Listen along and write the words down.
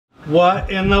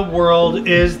What in the world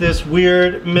is this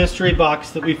weird mystery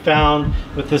box that we found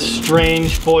with this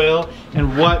strange foil?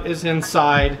 And what is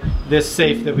inside this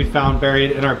safe that we found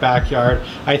buried in our backyard?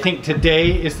 I think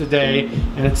today is the day,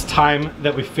 and it's time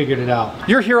that we figured it out.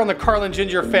 You're here on the Carl and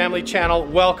Jinger family channel.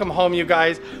 Welcome home, you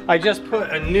guys. I just put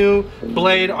a new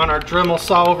blade on our Dremel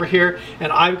saw over here,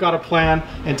 and I've got a plan,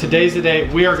 and today's the day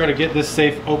we are gonna get this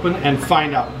safe open and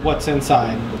find out what's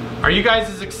inside. Are you guys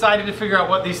as excited to figure out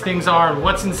what these things are and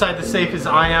what's inside the safe as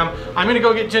I am? I'm gonna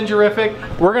go get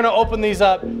Jingerrific. We're gonna open these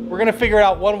up. We're gonna figure it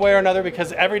out one way or another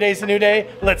because every day's a new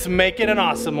day. Let's make it an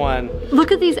awesome one.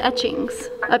 Look at these etchings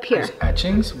up here. There's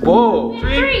etchings? Whoa.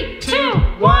 3, 2,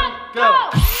 1, go!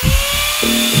 Oh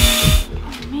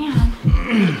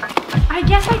man. I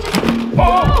guess I just...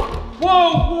 Oh!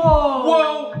 Whoa! Whoa!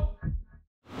 Whoa!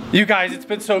 You guys, it's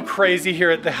been so crazy here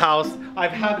at the house.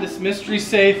 I've had this mystery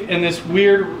safe and this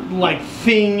weird like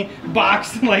thing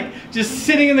box like just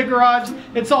sitting in the garage.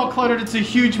 It's all cluttered. It's a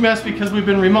huge mess because we've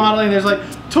been remodeling. There's like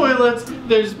toilets,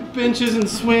 there's benches and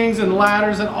swings and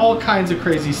ladders and all kinds of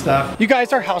crazy stuff. You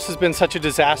guys, our house has been such a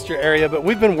disaster area, but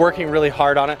we've been working really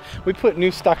hard on it. We put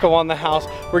new stucco on the house.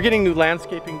 We're getting new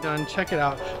landscaping done. Check it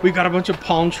out. We've got a bunch of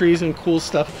palm trees and cool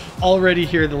stuff already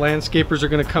here. The landscapers are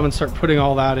gonna come and start putting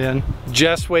all that in.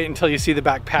 Just wait until you see the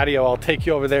back patio. I'll take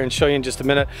you over there and show you in just a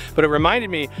minute. But it reminded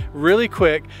me really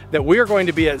quick that we are going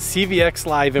to be at CVX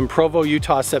Live in Provo,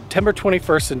 Utah, September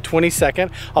 21st and 22nd.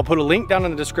 I'll put a link down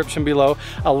in the description below.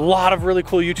 A lot of really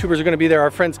cool YouTubers are gonna be there.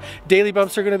 Our friends Daily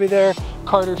Bumps are gonna be there.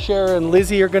 Carter, Cher, and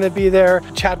Lizzie are gonna be there.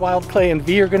 Chad Wildclay and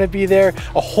V are gonna be there.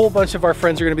 A whole bunch of our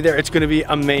friends are gonna be there. It's gonna be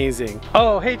amazing.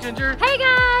 Oh, hey Ginger. Hey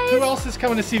guys. Who else is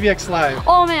coming to CVX Live?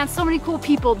 Oh man, so many cool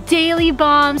people. Daily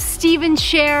Bumps, Steven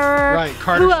Scherer. Right,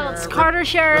 Carter Who Scherer. else? Carter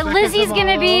Scherer. Lizzie's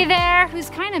gonna be there, who's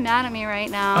kind of mad at me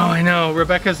right now. Oh, I know.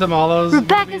 Rebecca Zamalo's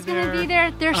Rebecca's gonna be there.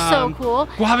 They're so cool.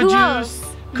 Guava Who Juice. else?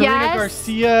 Karina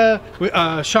Garcia,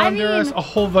 Sean Duras, a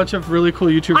whole bunch of really cool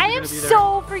YouTubers I are am gonna be there.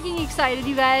 so freaking excited,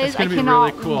 you guys. I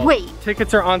cannot really cool. wait.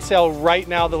 Tickets are on sale right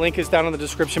now. The link is down in the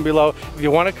description below. If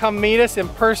you want to come meet us in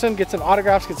person, get some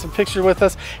autographs, get some pictures with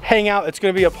us, hang out. It's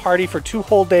going to be a party for 2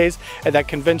 whole days at that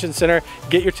convention center.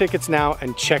 Get your tickets now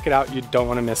and check it out. You don't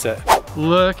want to miss it.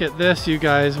 Look at this, you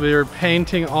guys. We are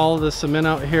painting all the cement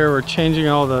out here. We're changing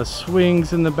all the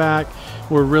swings in the back.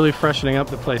 We're really freshening up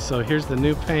the place. So here's the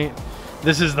new paint.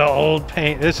 This is the old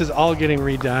paint. This is all getting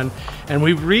redone. And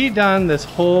we've redone this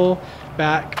whole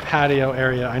back patio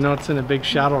area. I know it's in a big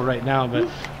shadow right now, but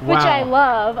wow. Which I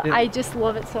love. I just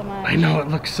love it so much. I know, it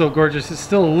looks so gorgeous. It's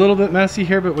still a little bit messy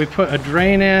here, but we put a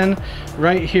drain in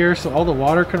right here so all the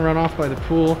water can run off by the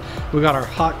pool. We got our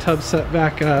hot tub set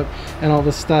back up and all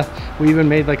this stuff. We even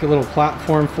made like a little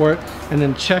platform for it. And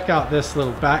then check out this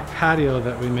little back patio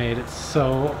that we made. It's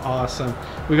so awesome.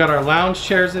 We got our lounge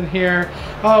chairs in here.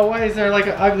 Oh, why is there like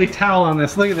an ugly towel on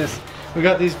this? Look at this. We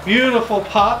got these beautiful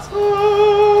pots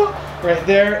right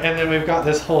there, and then we've got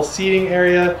this whole seating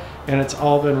area, and it's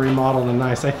all been remodeled and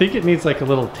nice. I think it needs like a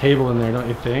little table in there, don't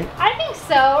you think? I think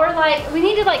so, or like, we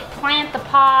need to like plant the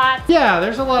pots. Yeah,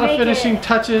 there's a lot of finishing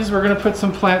touches. We're gonna put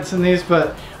some plants in these,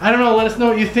 but I don't know, let us know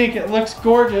what you think. It looks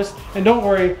gorgeous, and don't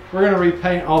worry, we're gonna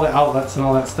repaint all the outlets and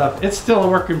all that stuff. It's still a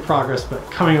work in progress, but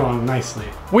coming along nicely.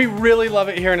 We really love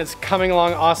it here, and it's coming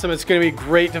along awesome. It's gonna be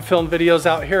great to film videos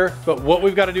out here, but what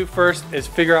we've gotta do first is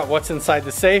figure out what's inside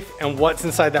the safe and what's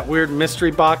inside that weird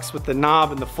mystery box with the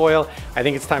knob and the foil. I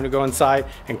think it's time to go inside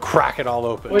and crack it all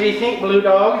open. What do you think, Blue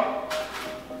Dog?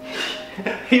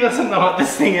 He doesn't know what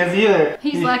this thing is either.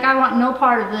 He's like, I want no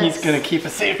part of this. He's gonna keep a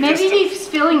safe Maybe distance. he's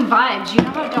feeling vibes. You know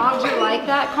how dogs are like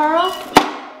that, Carl?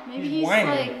 Maybe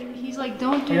he's like,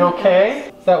 don't do it. You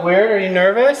okay? Is that weird? Are you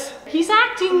nervous? He's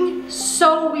acting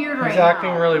so weird right now. He's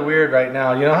acting really weird right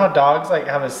now. You know how dogs like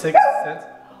have a sixth sense?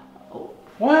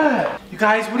 What? You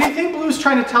guys, what do you think Blue's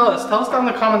trying to tell us? Tell us down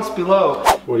in the comments below.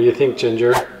 What do you think,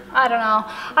 Ginger? I don't know.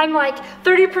 I'm like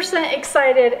 30%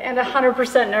 excited and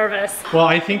 100% nervous. Well,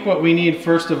 I think what we need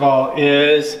first of all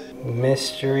is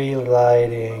mystery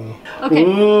lighting. Okay.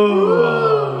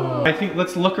 Ooh. I think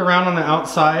let's look around on the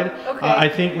outside. Okay. I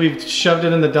think we've shoved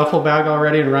it in the duffel bag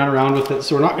already and ran around with it,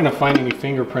 so we're not gonna find any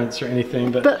fingerprints or anything.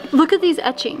 But look at these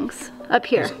etchings up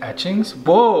here. There's etchings?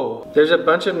 Whoa, there's a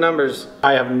bunch of numbers.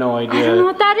 I have no idea. I don't know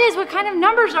what that is. What kind of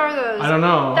numbers are those? I don't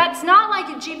know. That's not like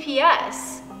a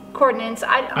GPS coordinates.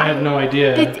 I have no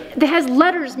idea. It has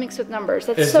letters mixed with numbers.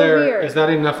 That's so weird. Is that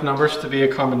enough numbers to be a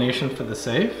combination for the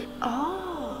safe?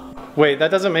 Oh. Wait, that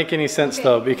doesn't make any sense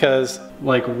though, because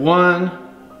like 1,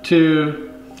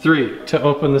 2, 3 to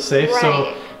open the safe. Right.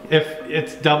 So if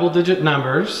it's double digit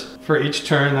numbers for each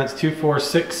turn, that's 2, 4,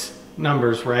 6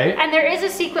 numbers, right? And there is a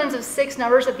sequence of 6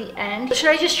 numbers at the end. Should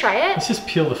I just try it? Let's just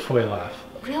peel the foil off.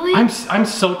 Really? I'm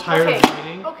so tired of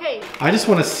waiting. Okay. I just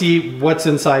want to see what's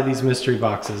inside these mystery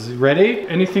boxes. Ready?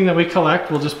 Anything that we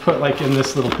collect, we'll just put like in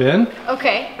this little bin.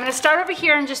 Okay. I'm gonna start over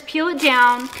here and just peel it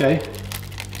down. Okay.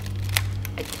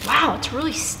 Wow, it's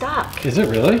really stuck. Is it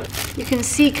really? You can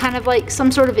see kind of like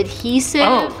some sort of adhesive.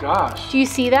 Oh gosh. Do you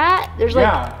see that? There's like,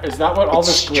 yeah, is that what all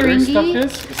this glittery stuff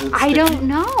is? I don't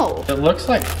know. It looks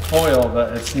like foil,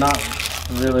 but it's not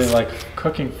really like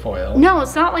cooking foil. No,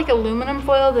 it's not like aluminum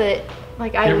foil that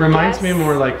like I It reminds me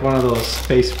more like one of those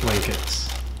space blankets.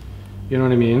 You know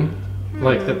what I mean?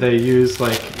 Like that they use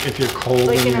like if you're cold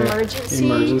like in an your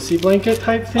emergency blanket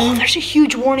type thing. Oh, there's a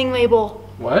huge warning label.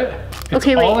 What? It's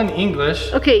okay, all wait. in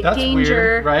English. Okay, that's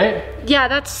danger. Weird, right? Yeah,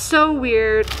 that's so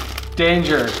weird.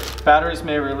 Danger. Batteries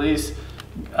may release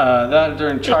that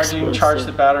during charging. Explosive. Charge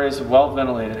the batteries in a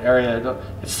well-ventilated area.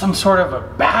 It's some sort of a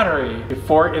battery.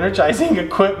 Before energizing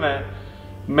equipment,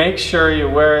 make sure you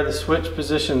wear the switch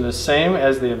position the same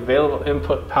as the available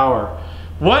input power.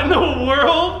 What in the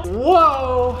world?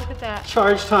 Whoa! Look at that.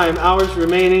 Charge time, hours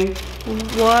remaining.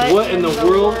 What in the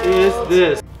world is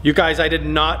this? You guys, I did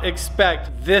not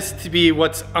expect this to be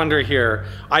what's under here.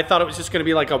 I thought it was just gonna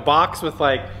be like a box with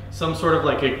like some sort of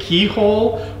like a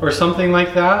keyhole or something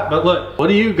like that. But look, what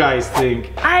do you guys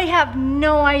think? I have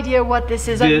no idea what this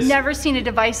is. I've never seen a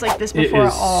device like this before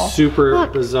at all. It is super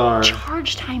bizarre.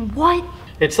 Charge time, what?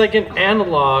 It's like an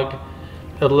analog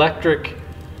electric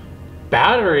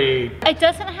battery. It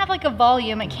doesn't have like a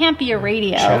volume. It can't be a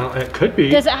radio. Channel. It could be.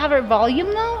 Does it have a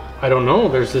volume though? I don't know.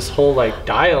 There's this whole like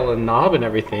dial and knob and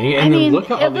everything. And then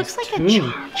look at all these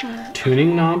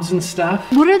tuning knobs and stuff.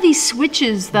 What are these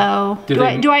switches though? Do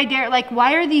I dare, like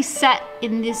why are these set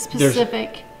in this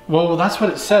specific? Well, that's what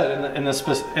it said in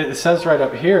the it says right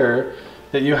up here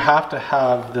that you have to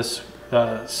have this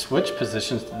switch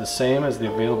positions the same as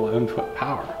the available input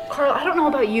power. Carl, I don't know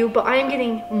about you, but I am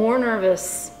getting more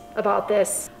nervous about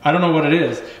this. I don't know what it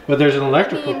is, but there's an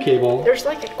electrical cable. There's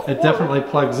like a cord. It definitely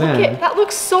plugs in. Okay, that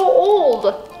looks so old.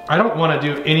 I don't want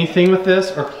to do anything with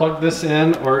this or plug this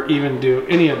in or even do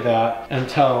any of that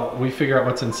until we figure out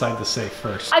what's inside the safe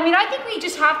first. I mean, I think we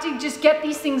just have to just get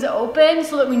these things open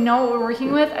so that we know what we're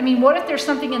working with. I mean, what if there's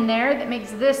something in there that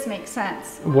makes this make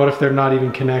sense? What if they're not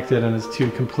even connected and it's two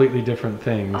completely different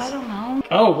things? I don't know.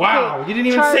 Oh, wow. Okay. You didn't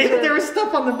even say that there was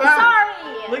stuff on the back.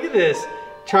 Sorry. Look at this.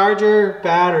 Charger,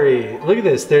 battery. Look at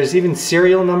this. There's even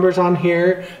serial numbers on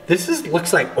here. This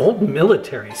looks like old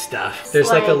military stuff. There's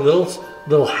like a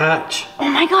little hatch. Oh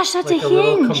my gosh, that's like a hinge.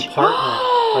 Little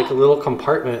compartment. Like a little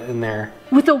compartment in there.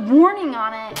 With a warning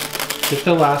on it. Get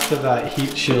the last of that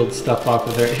heat shield stuff off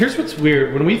of there. Here's what's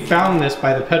weird. When we found this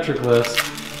by the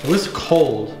petroglyphs, it was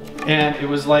cold. And it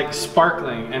was like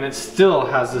sparkling, and it still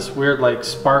has this weird like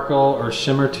sparkle or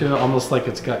shimmer to it, almost like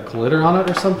it's got glitter on it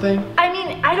or something. I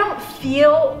mean, I don't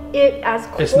feel it as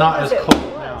cold. It's not as cold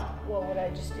now. What would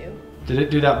I just do? Did it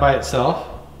do that by itself?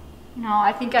 No,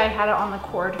 I think I had it on the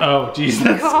cord. Oh geez,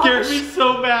 that scared me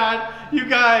so bad. You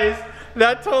guys,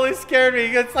 that totally scared me.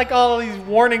 It's like all these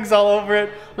warnings all over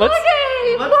it. Let's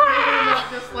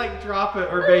not just like drop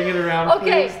it or bang it around,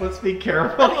 please. Let's be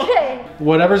careful. Okay.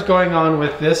 Whatever's going on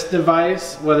with this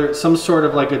device, whether it's some sort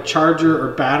of like a charger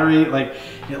or battery, like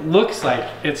it looks like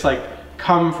it's like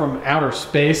come from outer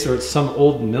space or it's some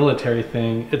old military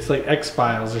thing. It's like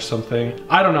X-Files or something.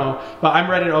 I don't know, but I'm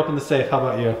ready to open the safe. How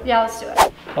about you? Yeah, let's do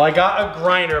it. Well, I got a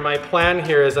grinder. My plan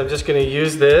here is I'm just gonna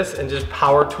use this and just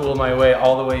power tool my way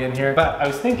all the way in here. But I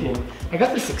was thinking, I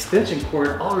got this extension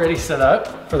cord already set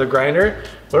up for the grinder.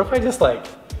 What if I just like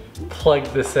plug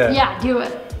this in? Yeah, do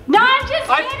it. No, I'm just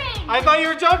kidding. I thought you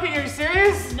were joking. Are you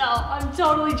serious? No, I'm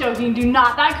totally joking. Do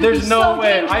not. That could There's be no so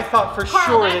way. dangerous. I thought for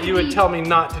sure that you would tell me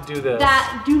not to do this.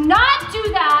 Do not do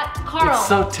that, Carl. It's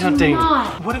so tempting. Do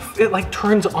not. What if it like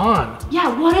turns on?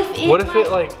 Yeah, what if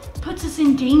it like puts us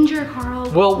in danger, Carl?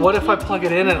 Well, what if I plug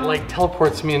it in and it like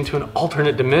teleports me into an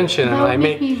alternate dimension and I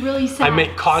make me really sad. I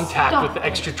make contact with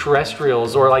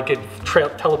extraterrestrials, or like it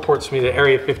teleports me to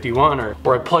Area 51,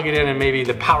 or I plug it in and maybe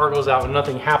the power goes out and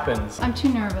nothing happens. I'm too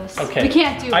nervous. Okay. We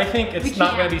can't do it. I think it's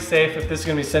not going to be safe if this is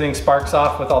going to be sending sparks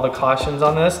off with all the cautions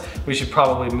on this. We should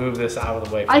probably move this out of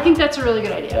the way. I think that's a really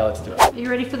good idea. Yeah, let's do it. Are you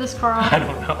ready for this, Carl? I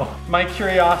don't know. My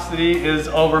curiosity is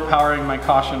overpowering my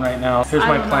caution right now. Here's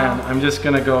my plan. I'm just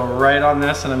going to go right on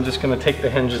this and I'm just going to take the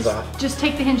hinges off. Just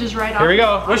take the hinges right off. Here we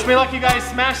go. Wish me luck, you guys.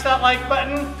 Smash that like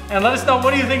button and let us know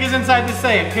what do you think is inside the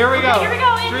safe. Here we go. Here we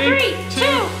go. In 3, 2,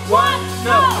 1,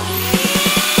 go.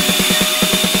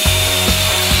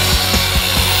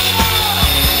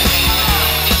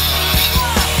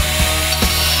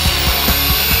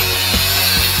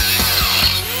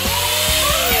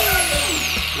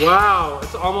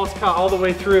 almost cut all the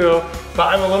way through, but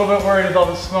I'm a little bit worried about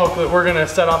the smoke that we're gonna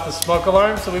set off the smoke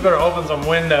alarm, so we better open some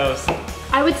windows.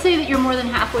 I would say that you're more than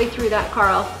halfway through that,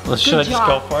 Carl. Should I just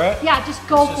go for it? Yeah, just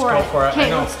go for it.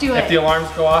 Okay, let's do it. If the alarms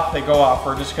go off, they go off.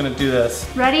 We're just gonna do this.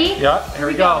 Ready? Yeah, here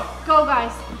we go. Go,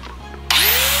 guys.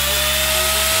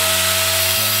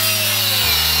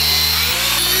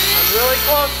 Really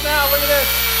close now, look at this.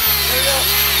 There we go.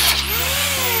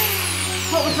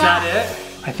 What was Is that it?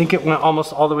 I think it went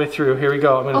almost all the way through. Here we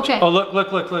go. I'm gonna okay. Oh, look.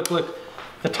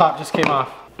 The top just came off.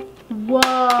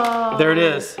 Whoa. There it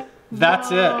is.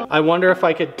 That's it. I wonder if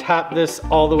I could tap this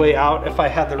all the way out if I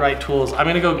had the right tools. I'm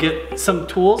gonna go get some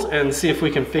tools and see if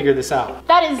we can figure this out.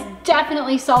 That is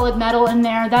definitely solid metal in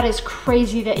there. That is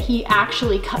crazy that he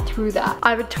actually cut through that.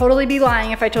 I would totally be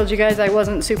lying if I told you guys I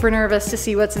wasn't super nervous to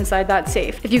see what's inside that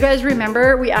safe. If you guys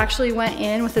remember, we actually went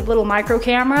in with a little micro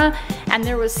camera and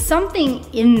there was something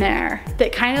in there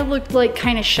that kind of looked like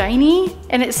kind of shiny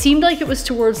and it seemed like it was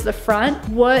towards the front.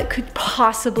 What could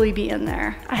possibly be in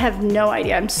there? I have no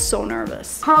idea. I'm so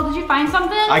nervous. Carl, did you find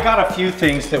something? I got a few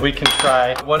things that we can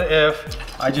try. What if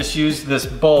I just use this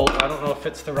bolt? I don't know if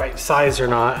it's the right size or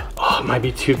not. Oh, it might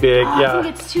be too big. Yeah. I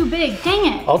think it's too big.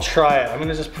 Dang it. I'll try it. I'm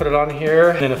gonna just put it on here.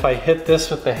 And if I hit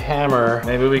this with the hammer,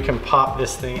 maybe we can pop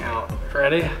this thing out.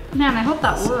 Ready? Man, I hope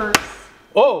that works.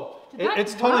 Oh,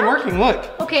 it's totally working. Look.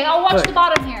 Okay, I'll watch the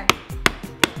bottom here.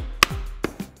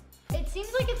 It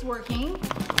seems like it's working.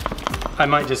 I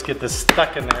might just get this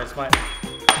stuck in there. It's my...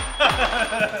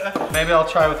 Maybe I'll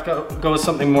try with go with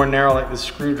something more narrow like the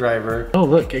screwdriver. Oh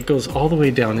look, it goes all the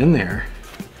way down in there.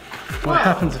 What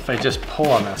happens if I just pull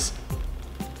on this?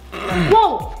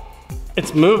 Whoa!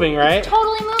 It's moving, right? It's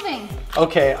totally moving.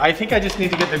 Okay, I think I just need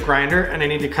to get the grinder and I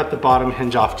need to cut the bottom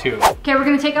hinge off too. Okay, we're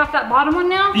gonna take off that bottom one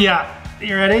now? Yeah,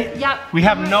 you ready? Yep. We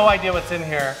have no idea what's in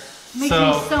here. Makes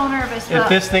me so nervous. If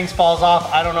this thing falls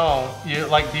off, I don't know. You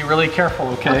like be really careful,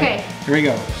 okay? Okay. Here we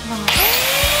go.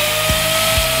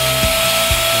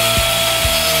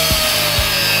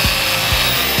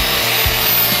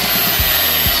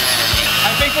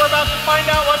 I think we're about to find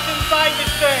out what's inside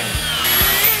this thing.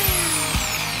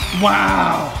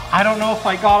 Wow. I don't know if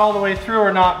I got all the way through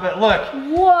or not, but look.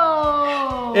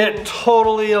 Whoa. It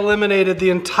totally eliminated the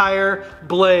entire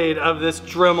blade of this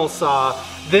Dremel saw.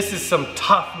 This is some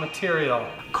tough material.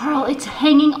 Carl, it's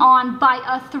hanging on by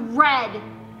a thread.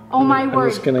 Oh my word. I'm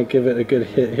just gonna give it a good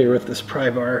hit here with this pry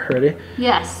bar. Ready?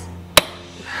 Yes.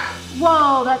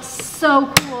 Whoa, that's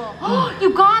so cool.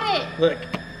 You got it. Look,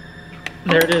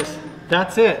 there it is.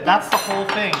 That's it. That's the whole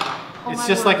thing. It's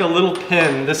just like a little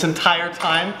pin this entire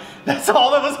time. That's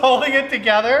all that was holding it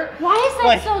together. Why is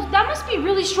that so? That must be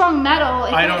really strong metal.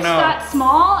 If I don't know. It's that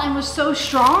small and was so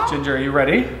strong. Ginger, are you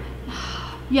ready?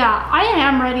 Yeah, I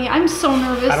am ready. I'm so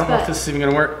nervous. I don't know if this is even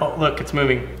gonna work. Oh, look, it's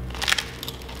moving.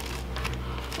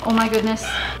 Oh my goodness.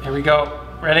 Here we go.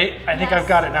 Ready? I think I've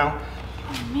got it now.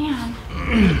 Oh man.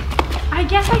 I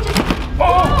guess I just.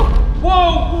 Oh!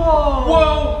 Whoa!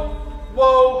 Whoa!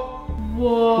 Whoa!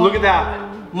 Whoa! Look at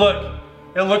that. Look.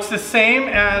 It looks the same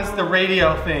as the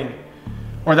radio thing.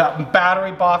 Or that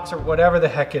battery box or whatever the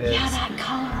heck it is. Yeah, that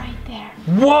color right there.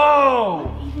 Whoa!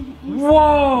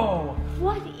 Whoa!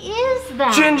 What is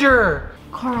that? Ginger!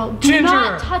 Carl, do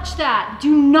not touch that.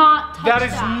 Do not touch that. That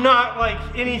is not like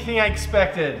anything I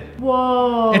expected.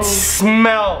 Whoa. It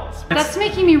smells. That's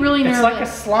making me really nervous. It's like a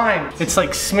slime. It's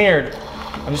like smeared.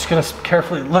 I'm just gonna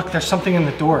carefully, look, there's something in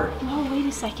the door. Oh, wait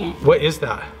a second. What is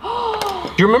that?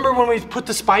 Do you remember when we put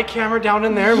the spy camera down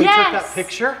in there and we took that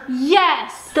picture?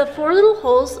 Yes. The 4 little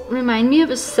holes remind me of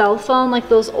a cell phone, like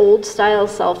those old style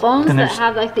cell phones that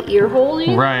have like the ear hole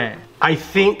in. Right. I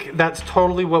think that's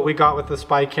totally what we got with the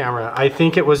spy camera. I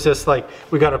think it was just like,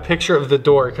 we got a picture of the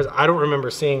door because I don't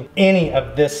remember seeing any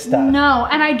of this stuff. No,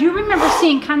 and I do remember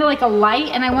seeing kind of like a light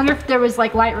and I wonder if there was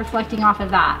like light reflecting off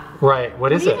of that. Right,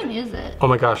 what is it? What even is it? Oh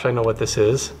my gosh, I know what this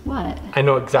is. What? I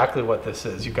know exactly what this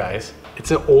is, you guys.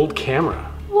 It's an old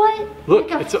camera. What?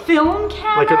 Look, like a film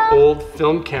camera? Like an old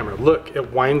film camera. Look,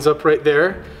 it winds up right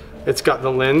there. It's got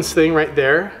the lens thing right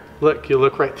there. Look, you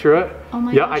look right through it. Oh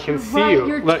my gosh, gosh, I can see right. you.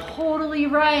 You're look. Totally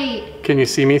right. Can you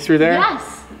see me through there?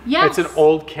 Yes, yes. It's an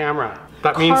old camera.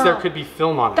 That means there could be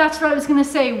film on it. That's what I was gonna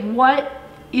say. What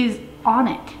is on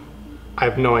it? I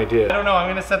have no idea. I don't know, I'm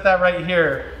gonna set that right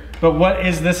here. But what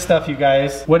is this stuff, you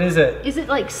guys? What is it? Is it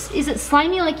like, is it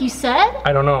slimy like you said?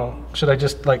 I don't know. Should I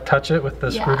just like touch it with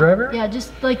the screwdriver? Yeah,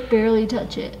 just like barely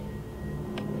touch it.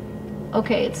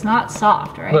 Okay, it's not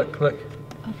soft, right? Look, look.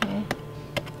 Okay.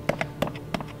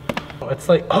 It's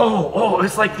like,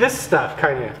 it's like this stuff,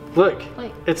 kind of. Look,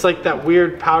 it's like that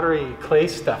weird powdery clay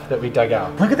stuff that we dug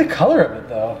out. Look at the color of it,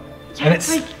 though. Yeah, and it it's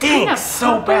like stinks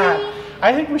so bad.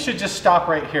 I think we should just stop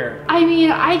right here. I mean,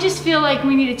 I just feel like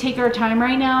we need to take our time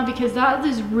right now because that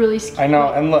is really scary. I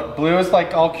know, and look, Blue is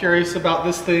like all curious about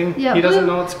this thing. Yeah, he doesn't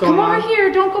Blue, know what's going on. Come over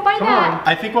here, don't go by that.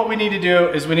 I think what we need to do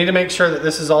is we need to make sure that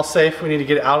this is all safe. We need to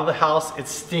get it out of the house.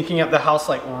 It's stinking up the house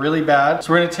like really bad.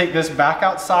 So we're gonna take this back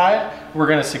outside. We're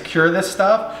gonna secure this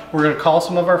stuff. We're gonna call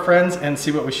some of our friends and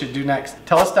see what we should do next.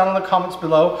 Tell us down in the comments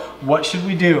below, what should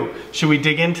we do? Should we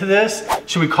dig into this?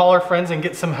 Should we call our friends and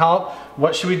get some help?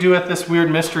 What should we do with this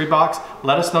weird mystery box?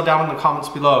 Let us know down in the comments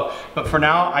below. But for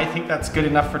now, I think that's good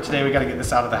enough for today. We gotta get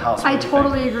this out of the house. I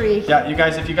totally agree. Yeah, you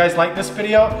guys, if you guys like this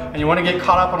video and you wanna get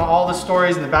caught up on all the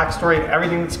stories and the backstory and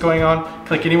everything that's going on,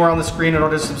 click anywhere on the screen in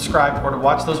order to subscribe or to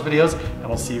watch those videos, and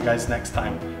we'll see you guys next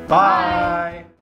time. Bye.